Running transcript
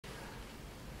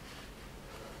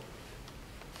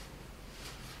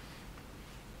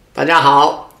大家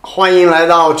好，欢迎来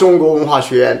到中国文化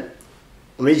学院，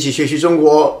我们一起学习中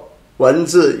国文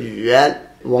字、语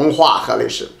言、文化和历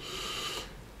史。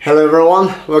Hello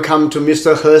everyone, welcome to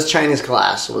Mr. He's Chinese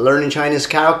class. We're learning Chinese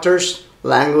characters,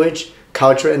 language,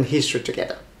 culture, and history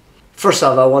together. First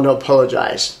off, I want to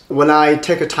apologize. When I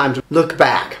take a time to look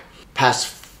back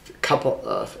past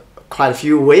quite a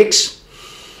few weeks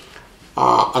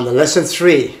on the lesson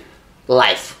 3,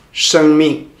 life, 生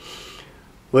命,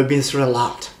 we've been through a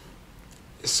lot.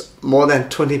 It's more than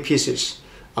 20 pieces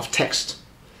of text,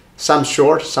 some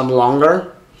short, some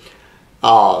longer,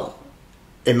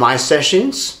 in my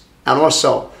sessions, and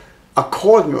also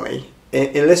accordingly in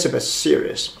Elizabeth's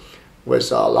series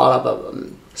with a lot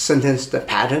of sentence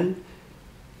pattern.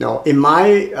 Now, in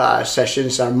my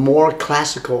sessions are more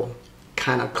classical,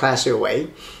 kind of classic way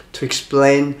to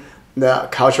explain the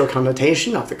cultural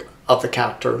connotation of the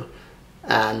character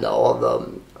and all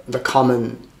the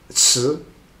common 词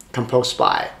composed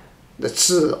by the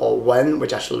字 or 文 we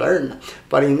just learned.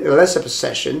 But in Elizabeth's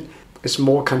session, it's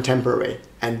more contemporary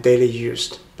and daily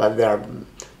used. But there are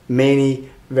many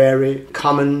very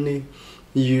commonly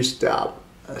used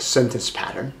sentence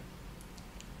pattern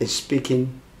in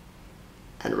speaking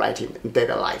and writing in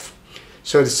daily life.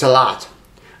 So it's a lot.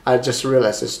 I just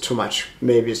realized it's too much.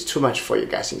 Maybe it's too much for you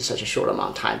guys in such a short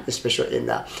amount of time, especially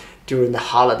during the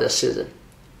holiday season,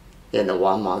 in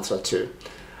 1 month or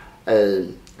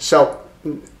 2. So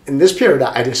in this period,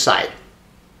 I decide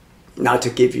not to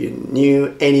give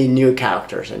you any new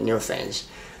characters and new things.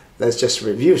 Let's just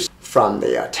review from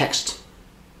the text.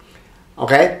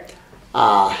 Okay?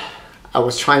 I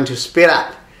was trying to speed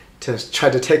up to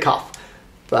try to take off,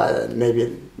 but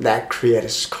maybe that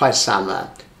creates quite some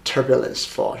turbulence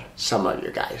for some of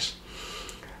you guys.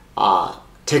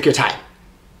 Take your time.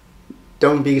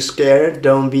 Don't be scared.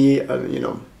 Don't be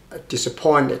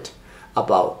disappointed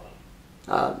about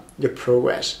your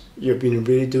progress. You've been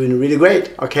doing really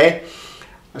great. Okay,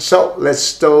 so let's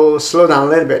slow down a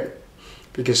little bit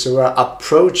because we're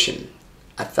approaching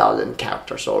 1,000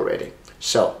 characters already.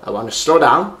 So I want to slow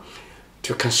down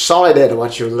to consolidate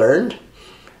what you learned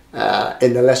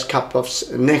in the next couple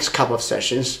of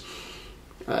sessions.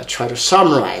 Try to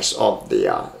summarize all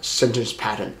the sentence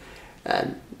pattern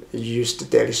and use the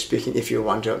daily speaking if you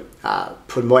want to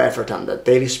put more effort on the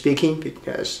daily speaking,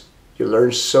 because you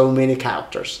learn so many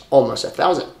characters, almost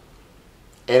 1,000,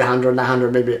 800,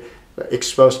 900, maybe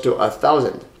exposed to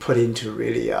 1,000, put into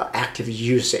really active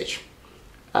usage.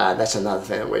 That's another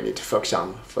thing we need to focus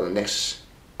on for the next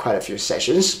quite a few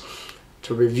sessions,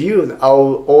 to review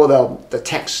all the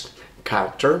text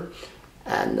character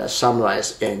and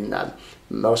summarize in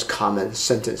most common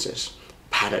sentence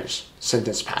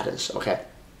patterns, okay,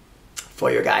 for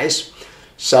you guys.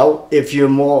 So if you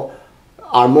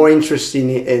are more interested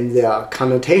in the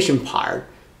connotation part,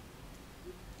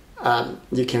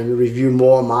 you can review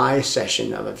more my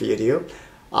session of a video.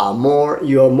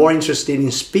 You're more interested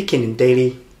in speaking in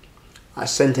daily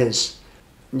sentence,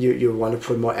 you want to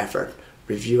put more effort,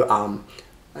 review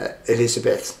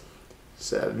Elizabeth's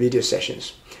video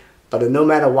sessions. But no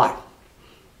matter what,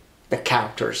 the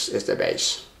characters is the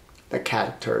base. The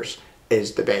characters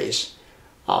is the base.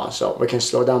 So we can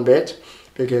slow down a bit,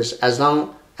 because as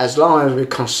long as we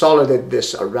consolidate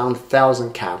this around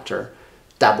 1,000 character,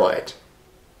 double it,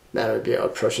 that will be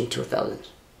approaching 2,000.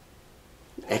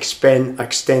 Extend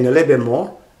a little bit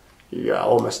more, you are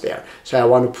almost there. So I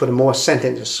want to put more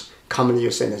sentences, commonly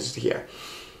used sentences here.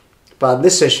 But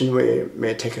this session we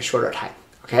may take a shorter time,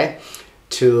 okay,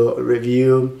 to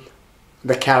review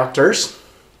the characters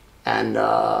and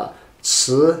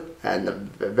词 and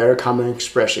the very common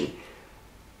expression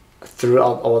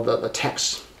throughout all the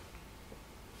text.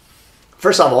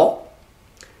 First of all,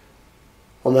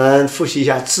 我们复习一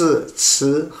下字、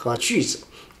词和句子，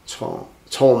从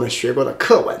我们学过的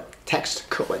课文 text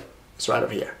课文 it's right over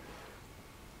here.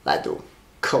 来读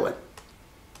课文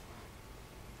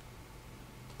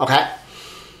Okay.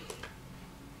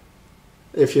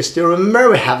 If you still remember,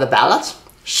 we have the ballot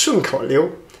顺口溜.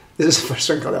 This is for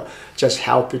顺口溜, just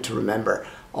help you to remember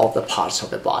all the parts of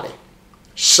the body.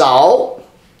 手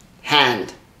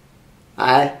hand.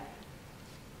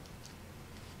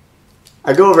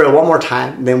 I go over it one more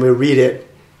time, then we read it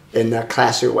in a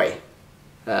classic way.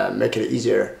 Make it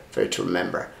easier for you to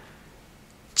remember.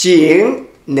 颈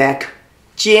neck,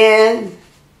 肩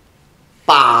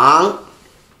膀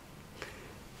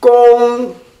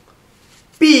弓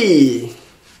臂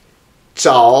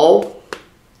肘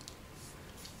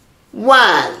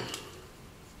腕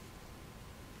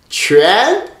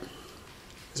拳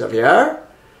is up here.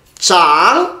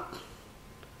 掌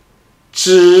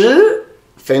指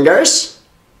fingers.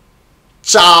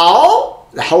 爪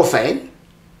the whole thing.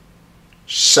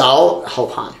 手 the whole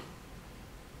palm.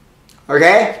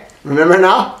 Okay? Remember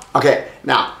now? Okay,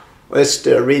 now let's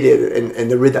read it in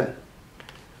the rhythm.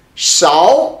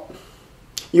 手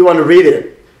you want to read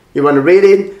it. You want to read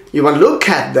it. You want to look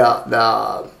at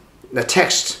the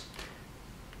text,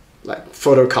 like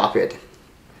photocopied,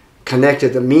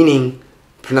 connected the meaning,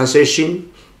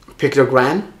 pronunciation,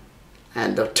 pictogram,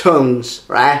 and the tones,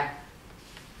 right?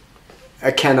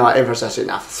 I cannot emphasize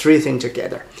enough. 3 things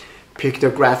together: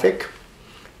 pictographic,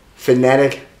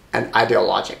 phonetic, and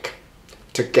ideologic.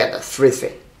 Together, 3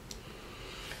 things.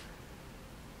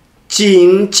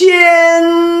 颈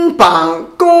肩膀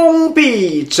弓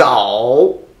臂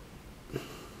肘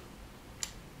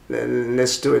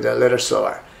Let's do it a little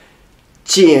slower.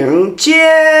 颈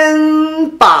肩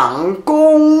膀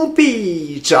弓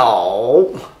臂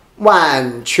肘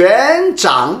腕拳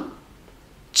掌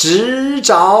直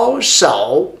着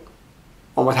手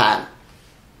One more time.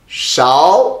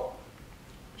 手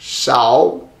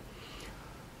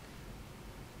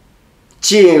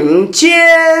颈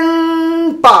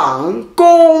肩膀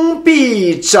弓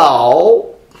臂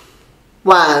肘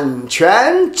腕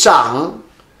拳掌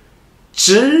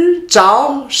直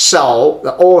着手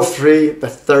all 3 the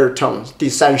third tones 第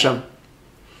3声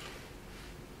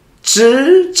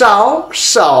直着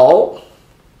手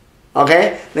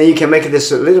Okay, then you can make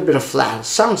this a little bit of flat.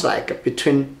 Sounds like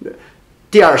between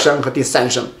第2声和第3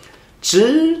声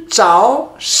直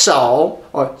着手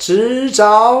or 直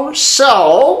着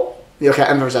手 You can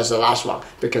emphasize the last one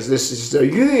because this is the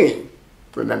韵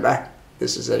Remember,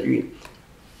 this is the 韵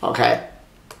Okay.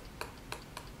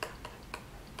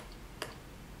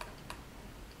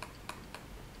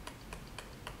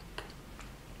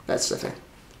 That's the thing.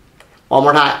 One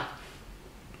more time.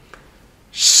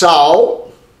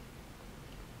 手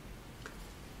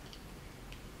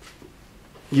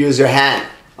Use your hand.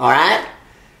 Alright?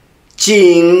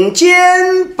 颈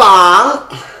肩膀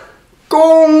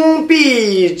弓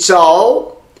臂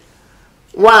肘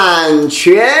腕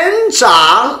拳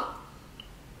掌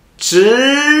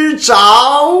直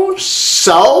着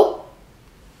手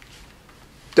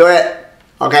Do it.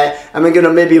 Okay, I'm going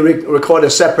to maybe record a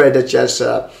separate just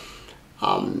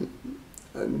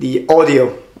the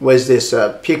audio with this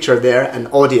picture there and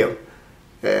audio.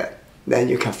 Then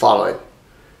you can follow it.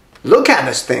 Look at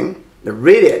this thing,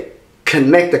 read it, can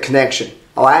make the connection.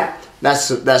 All right,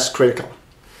 that's critical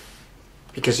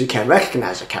because you can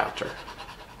recognize a character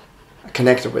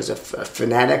connected with a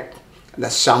phonetic, the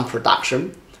sound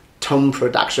production, tone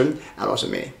production, and also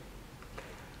meaning.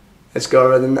 Let's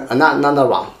go with another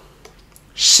one.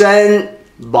 身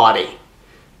body,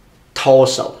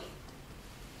 torso.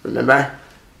 Remember,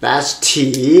 that's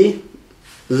T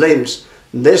limbs.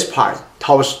 This part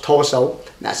torso,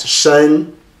 that's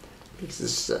身 because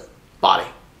this is body.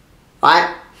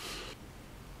 Right?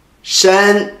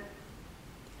 身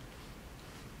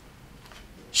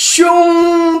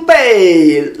胸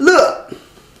背肋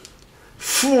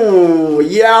腹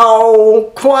腰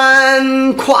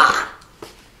髋胯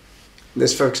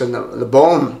This focuses on the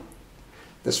bone.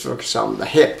 This focuses on the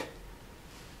hip,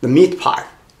 the meat part.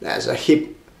 There's a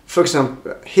hip, focus on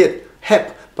hip,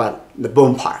 but the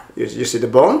bone part. You see the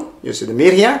bone? You see the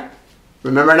meat here?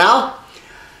 Remember now?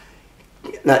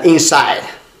 The inside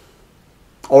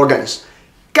organs.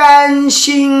 肝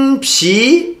心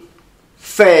脾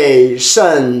肺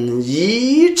肾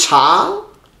胰肠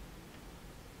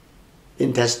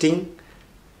Intestine,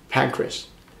 pancreas,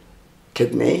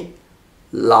 kidney,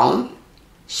 lung,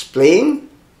 spleen,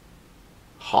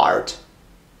 heart,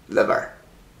 liver.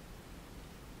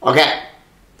 Okay,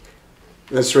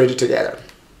 let's read it together.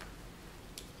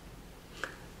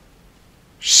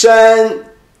 身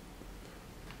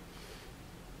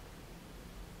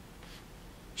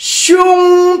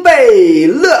胸背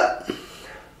肋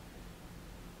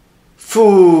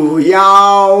腹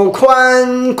腰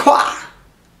髋胯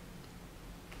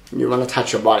You want to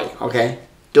touch your body, okay?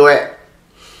 Do it.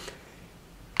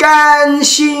 肝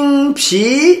心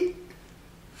脾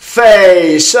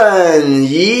肺肾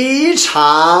胰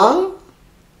肠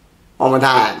One more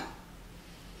time.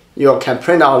 You can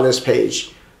print out this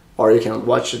page or you can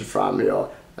watch it from your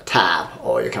tab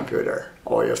or your computer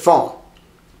or your phone.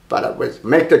 But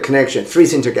make the connection, 3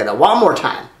 things together. One more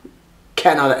time.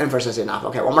 Cannot emphasize enough.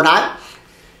 Okay, one more time.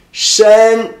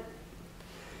 身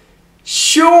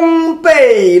胸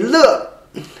背肋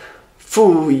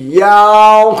腹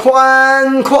腰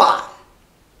髋胯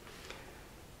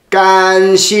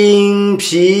肝心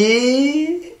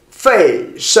脾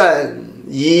肺肾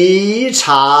胰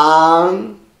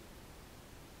肠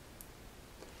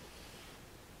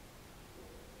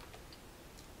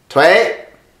腿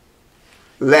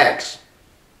legs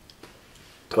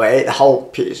腿, the whole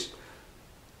piece.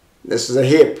 This is the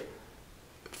hip.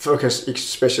 Focus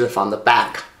especially from the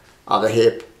back of the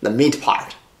hip, the meat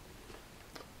part.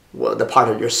 Well, the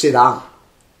part you sit on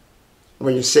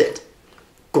when you sit.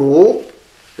 骨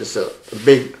is the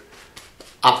big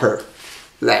upper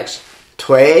legs.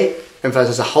 腿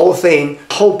emphasizes the whole thing,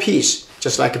 whole piece,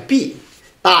 just like a B.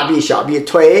 大臂小臂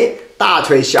腿大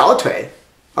腿小腿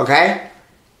okay,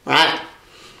 right?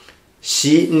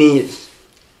 膝 knees.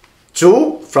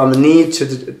 足 from the knee to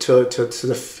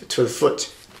the foot.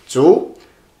 足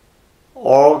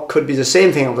or could be the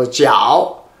same thing of the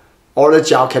脚 or the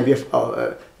脚 can be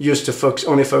used to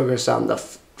only focus on the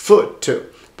foot too,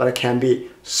 but it can be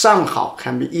somehow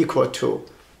can be equal to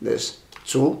this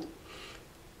足.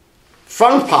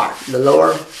 Front part, the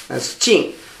lower, that's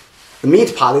颈. The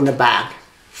meat part in the back,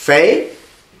 腓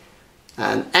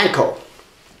and ankle.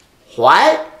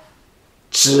 踝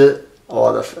指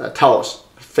or the toes,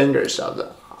 fingers of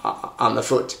the on the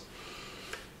foot.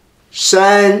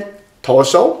 身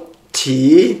torso,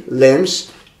 体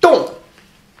limbs, 动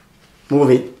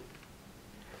moving.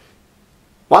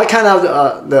 What kind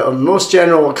of the most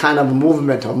general kind of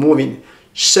movement or moving?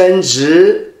 伸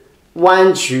直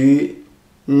弯曲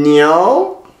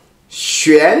扭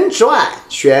旋转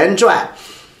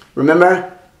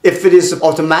Remember, if it is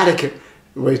automatic,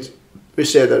 we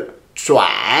say the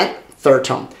转 third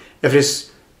tone. If it's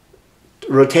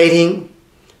rotating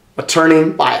or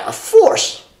turning by a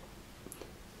force,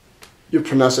 you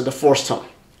pronounce it the fourth tone.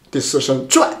 第四声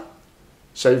转.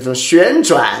 So if you 旋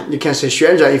转, you can say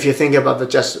旋转 if you think about the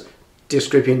just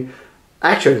describing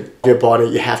actually your body,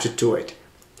 you have to do it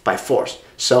by force.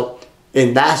 So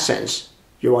in that sense,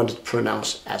 you want to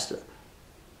pronounce as the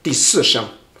第四声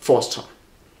fourth tone.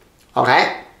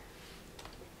 Okay?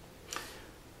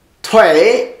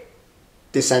 腿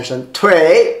第三声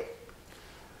腿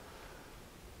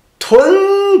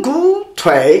臀骨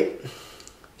腿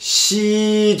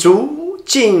膝足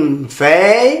胫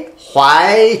腓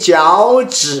踝脚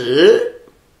趾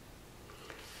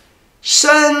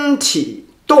身体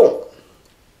动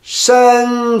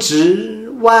伸直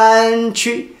弯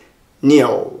曲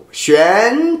扭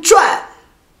旋转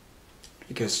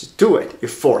Because you do it, you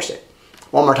force it.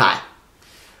 One more time.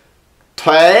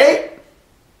 腿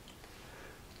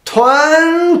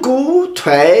臀骨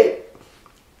腿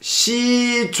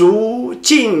膝足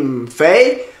胫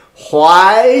腓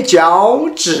踝脚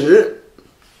趾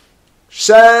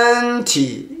身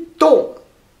体动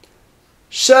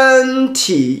身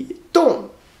体动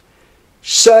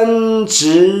伸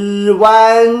直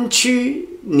弯曲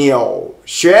扭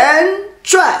旋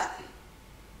转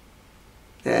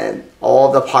And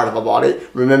all the part of the body.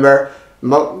 Remember,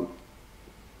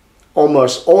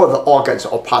 almost all the organs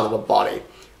or part of the body,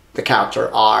 the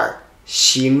character are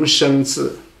形声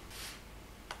字.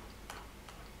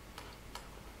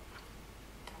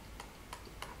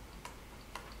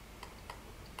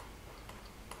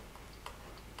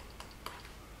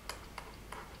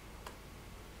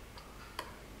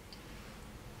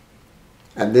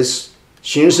 And this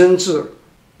形声字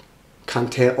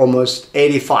contain almost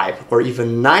 85 or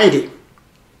even 90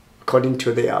 according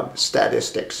to the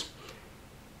statistics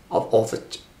of all the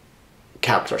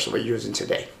characters we're using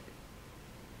today.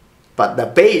 But the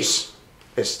base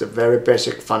is the very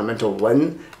basic fundamental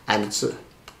文 and 字.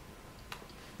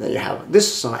 Then you have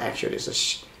this song actually is a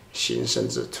形声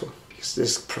字 too, because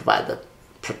this provides the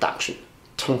production,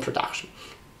 tone production.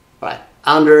 Right?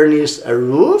 Underneath a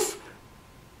roof.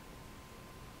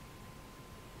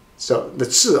 So the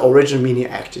字 original meaning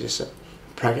actually is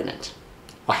pregnant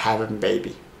or having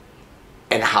baby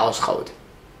in a household.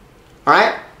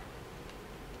 Alright?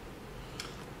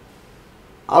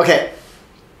 Okay.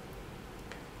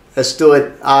 Let's do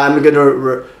it. I'm going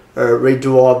to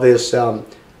redo all these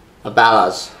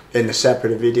ballads in a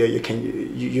separate video. You can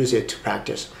use it to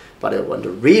practice. But you want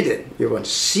to read it, you want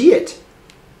to see it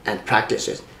and practice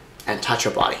it and touch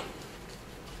your body.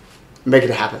 Make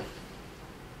it happen.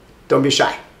 Don't be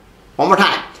shy. One more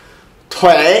time.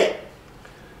 腿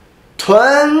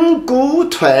臀骨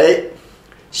腿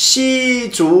膝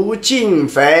足胫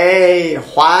腓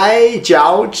踝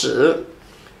脚趾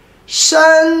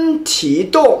身体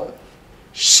动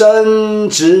伸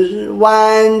直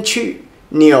弯曲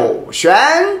扭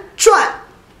旋转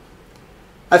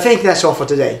I think that's all for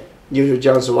today. You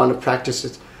just want to practice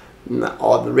it,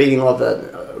 or the reading of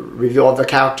the review of the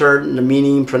character, the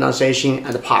meaning, pronunciation,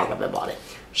 and the part of the body.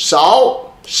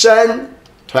 手 身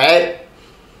腿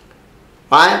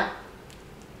Right?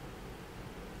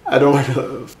 I don't want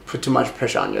to put too much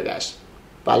pressure on you guys,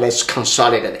 but let's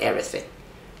consolidate everything.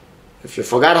 If you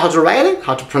forgot how to write it,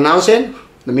 how to pronounce it,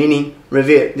 the meaning,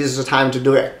 review it. This is the time to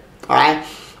do it. Alright?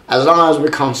 As long as we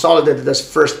consolidated this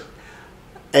first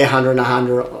 800,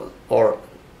 900, or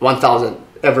 1,000,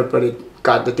 everybody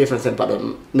got the different thing. But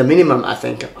the minimum, I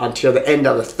think, until the end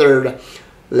of the third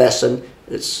lesson,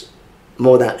 it's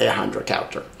more than 800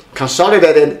 character.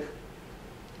 Consolidated,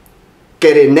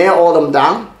 nail all them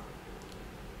down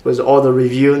with all the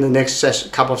review in the next session,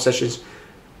 couple of sessions.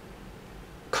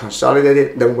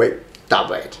 Consolidated, then we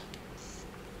double it.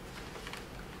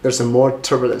 There's some more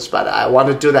turbulence, but I want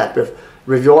to do that with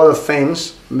review all the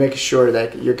things, make sure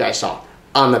that you guys are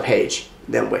on the page.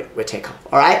 Then we take off.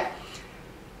 All right?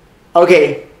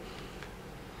 Okay.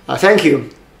 Thank you,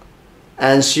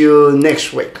 and see you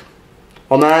next week.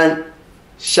 我们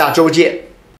下周见。